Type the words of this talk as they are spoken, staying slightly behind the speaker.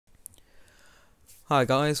Hi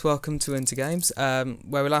guys, welcome to InterGames.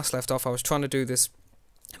 Where we last left off, I was trying to do this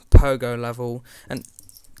pogo level, and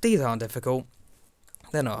these aren't difficult.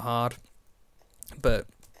 They're not hard, but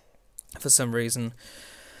for some reason,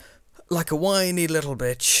 like a whiny little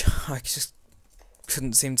bitch, I just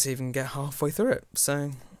couldn't seem to even get halfway through it,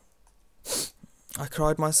 so I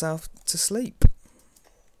cried myself to sleep.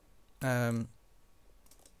 See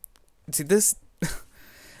this,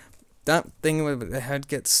 that thing where the head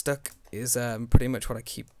gets stuck is pretty much what I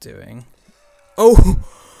keep doing. Oh,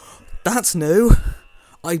 that's new.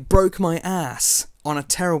 I broke my ass on a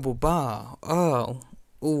terrible bar. Oh,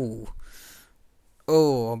 ooh,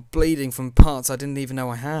 oh, I'm bleeding from parts I didn't even know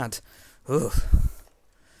I had. Ugh.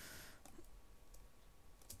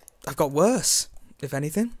 I've got worse, if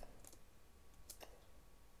anything.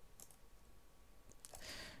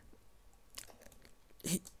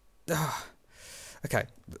 Okay,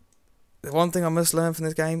 the one thing I must learn from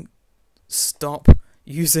this game: stop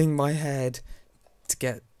using my head to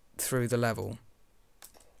get through the level.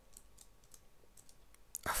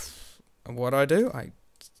 And what do? I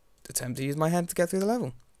attempt to use my head to get through the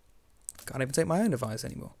level. Can't even take my own advice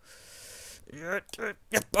anymore.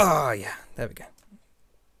 Oh yeah, there we go.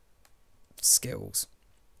 Skills.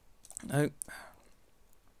 No.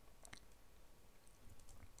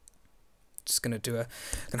 Just gonna do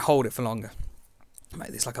gonna hold it for longer.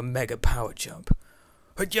 Make this like a mega power jump.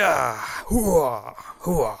 Yeah, hooah,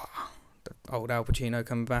 hooah. The old Al Pacino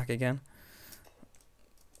coming back again.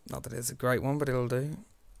 Not that it's a great one, but it'll do.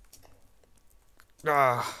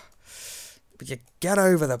 Ah, but you get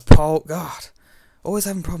over the pole. God, always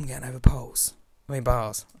having a problem getting over poles. I mean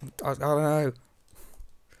bars. I don't know.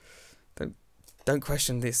 Don't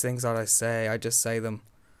question these things that I say. I just say them.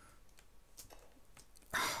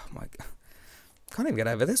 Oh my God, can't even get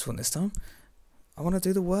over this one this time. I want to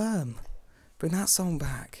do the worm. Bring that song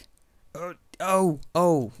back.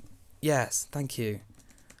 Oh, yes, thank you.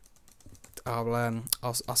 I'll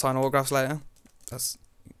sign autographs later. That's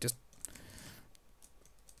just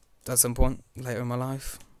at some point later in my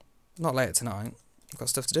life. Not later tonight. I've got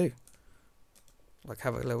stuff to do. Like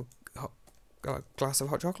have a little glass of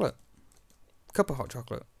hot chocolate, cup of hot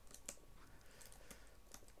chocolate.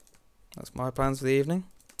 That's my plans for the evening.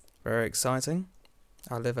 Very exciting.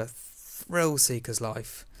 I live a thrill seeker's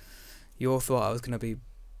life. You all thought I was going to be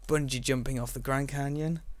bungee jumping off the Grand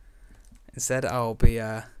Canyon. Instead, I'll be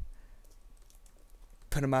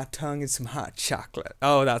putting my tongue in some hot chocolate.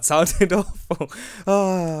 Oh, that sounded awful.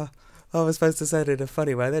 Oh, I was supposed to say it in a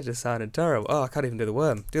funny way. That just sounded terrible. Oh, I can't even do the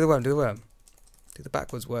worm. Do the worm, do the worm. Do the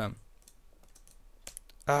backwards worm.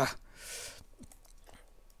 Ah.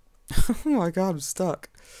 Oh my God, I'm stuck.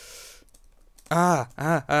 Oh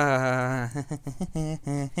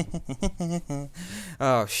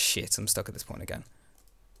shit, I'm stuck at this point again.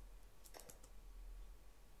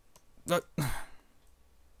 Look. It's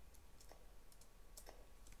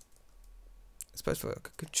supposed to be like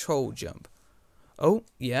a control jump. Oh,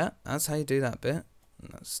 yeah, that's how you do that bit.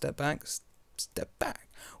 Step back, step back.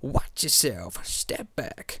 Watch yourself, step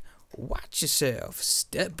back. Watch yourself,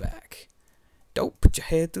 step back. Don't put your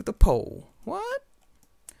head through the pole. What?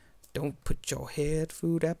 Don't put your head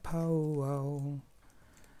through that pole.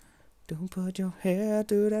 Don't put your head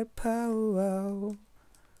through that pole.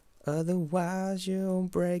 Otherwise you'll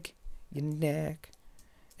break your neck.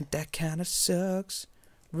 And that kinda sucks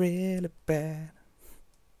really bad.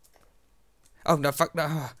 Oh no, fuck no.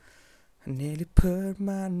 I nearly put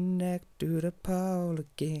my neck through the pole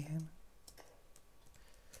again.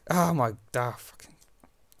 Oh my god, fucking.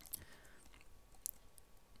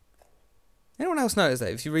 Anyone else notice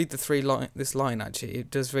that if you read this line actually,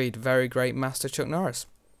 it does read "Very Great Master Chuck Norris."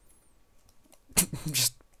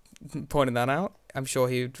 Just pointing that out. I'm sure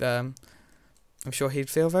he'd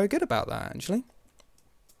feel very good about that actually,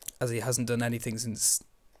 as he hasn't done anything since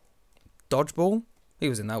Dodgeball. He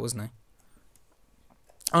was in that, wasn't he?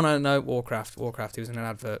 Oh no, Warcraft. He was in an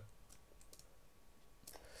advert.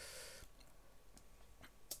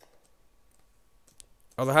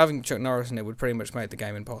 Although having Chuck Norris in it would pretty much make the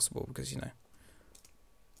game impossible because, you know,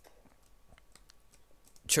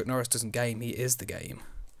 Chuck Norris doesn't game, he is the game.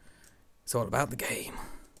 It's all about the game.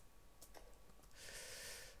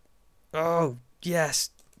 Oh,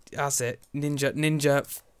 yes. That's it.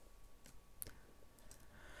 Ninja.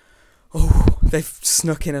 Oh, they've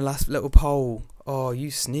snuck in a last little pole. Oh, you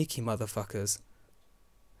sneaky motherfuckers.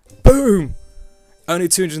 Boom! Only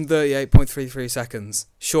 238.33 seconds.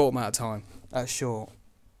 Short amount of time. That's short.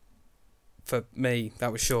 For me,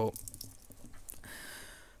 that was short.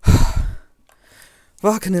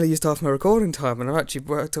 Well, I can nearly used half my recording time and I've actually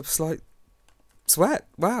worked up a slight sweat.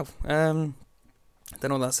 Wow. Don't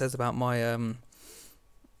know what that says about my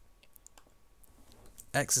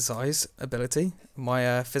exercise ability,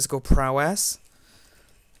 my physical prowess.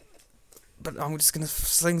 But I'm just gonna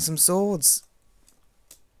sling some swords.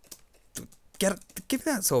 Give me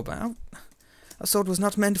that sword back. A sword was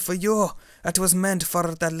not meant for you. It was meant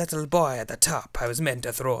for that little boy at the top. I was meant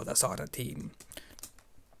to throw the sword at him.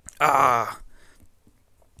 Ah.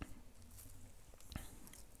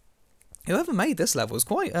 Whoever made this level is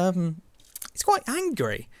quite he's quite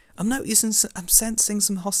angry. I'm sensing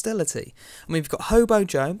some hostility. I mean, we've got Hobo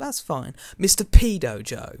Joe, that's fine. Mr. Pedo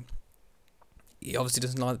Joe. He obviously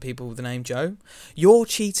doesn't like the people with the name Joe. Your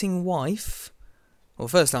cheating wife. Well,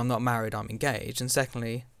 firstly, I'm not married, I'm engaged. And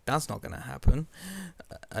secondly, that's not going to happen.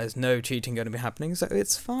 There's no cheating going to be happening, so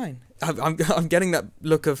it's fine. I'm getting that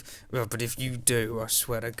look of, well, but if you do, I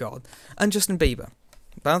swear to God. And Justin Bieber.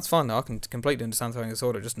 That's fine, though. I can completely understand throwing a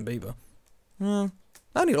sword at Justin Bieber.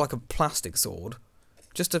 Only like a plastic sword.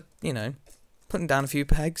 Just to, you know, put him down a few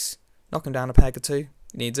pegs. Knock him down a peg or two.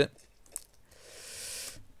 He needs it.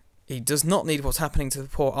 He does not need what's happening to the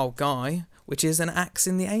poor old guy, which is an axe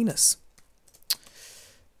in the anus.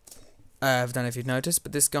 I don't know if you've noticed,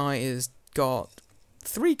 but this guy is got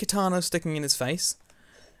 3 katanas sticking in his face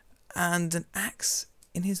and an axe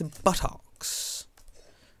in his buttocks.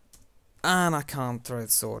 And I can't throw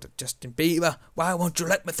the sword at Justin Bieber. Why won't you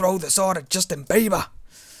let me throw the sword at Justin Bieber?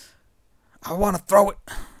 I want to throw it,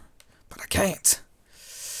 but I can't.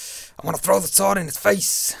 I want to throw the sword in his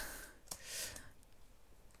face.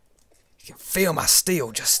 You can feel my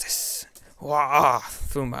steel justice.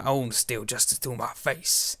 Through my own steel justice through my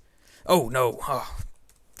face. Oh no,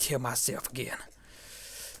 kill myself again.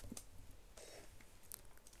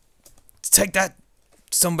 Take that,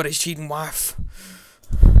 somebody's cheating wife.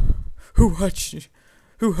 Who hurt you?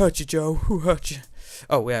 Who hurt you, Joe? Who hurt you?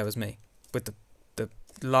 Oh yeah, it was me. With the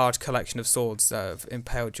large collection of swords that have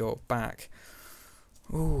impaled your back.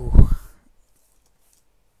 Ooh.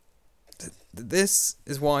 This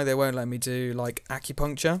is why they won't let me do, like,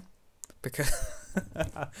 acupuncture. Because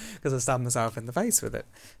I stabbed myself in the face with it.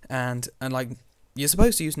 And like, you're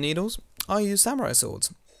supposed to use needles. I use samurai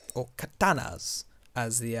swords. Or katanas,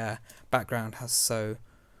 as the background has so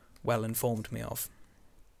well informed me of.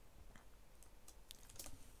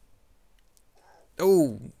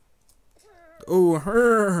 Oh.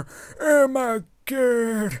 Oh my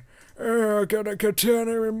God. I got a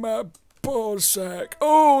katana in my ball sack.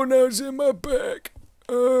 Oh, now it's in my back.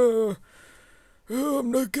 Oh,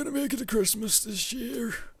 I'm not gonna make it to Christmas this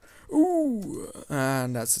year. Ooh,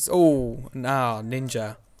 and that's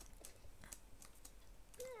ninja.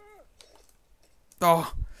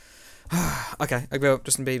 Oh, okay. I go up,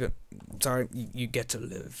 Justin Bieber. Sorry, you get to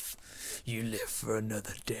live. You live for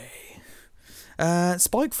another day.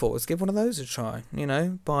 Spikefall. Let's give one of those a try. You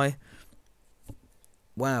know,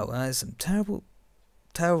 wow, that is some terrible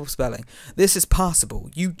spelling. This is possible.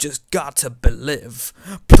 You just got to believe.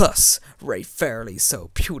 Plus, Ray Fairley, so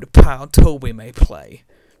PewDiePie told we may play.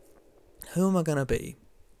 Who am I gonna be?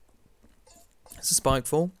 It's a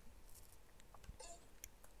Spikefall.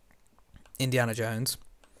 Indiana Jones.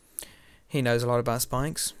 He knows a lot about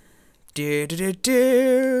spikes. Do do do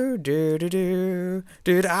do do do do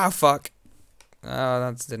do. Ah, fuck. Oh,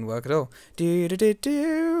 that didn't work at all. Do do do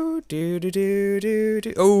do do do do do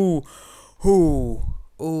do. Oh, oh,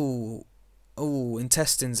 oh, oh!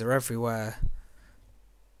 Intestines are everywhere.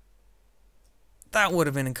 That would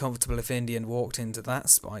have been uncomfortable if Indian walked into that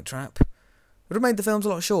spike trap. Would have made the films a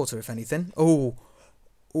lot shorter, if anything. Oh,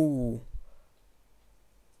 oh.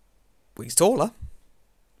 Well, he's taller.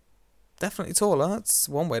 Definitely taller. That's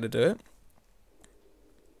one way to do it.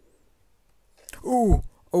 Oh.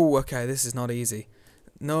 Oh, okay, this is not easy.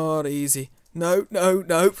 Not easy. No, no,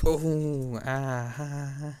 no. Oh,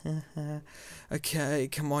 okay,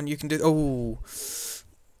 come on, you can do.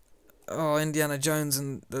 Oh, Indiana Jones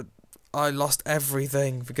and I lost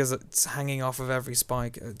everything because it's hanging off of every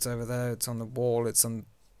spike. It's over there. It's on the wall. It's on.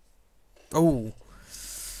 Oh,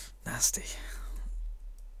 nasty.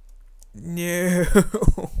 No.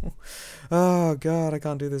 Oh God, I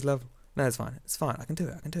can't do this level. No, it's fine. It's fine. I can do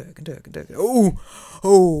it. I can do it. I can do it. I can do it. Oh,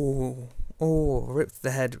 oh, oh! Ripped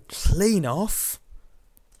the head clean off.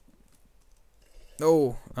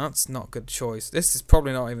 Oh, that's not a good choice. This is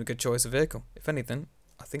probably not even a good choice of vehicle. If anything,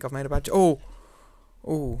 I think I've made a bad choice. Oh,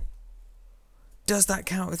 oh! Does that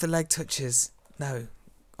count if the leg touches? No,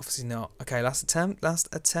 obviously not. Okay, last attempt. Last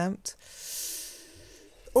attempt.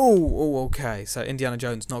 Oh, okay. So Indiana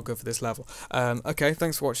Jones, not good for this level. Okay,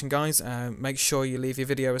 thanks for watching, guys. Make sure you leave your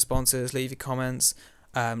video responses, leave your comments.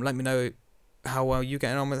 Let me know how well you're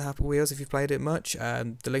getting on with Happy Wheels if you've played it much.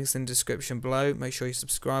 The link's in the description below. Make sure you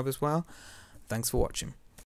subscribe as well. Thanks for watching.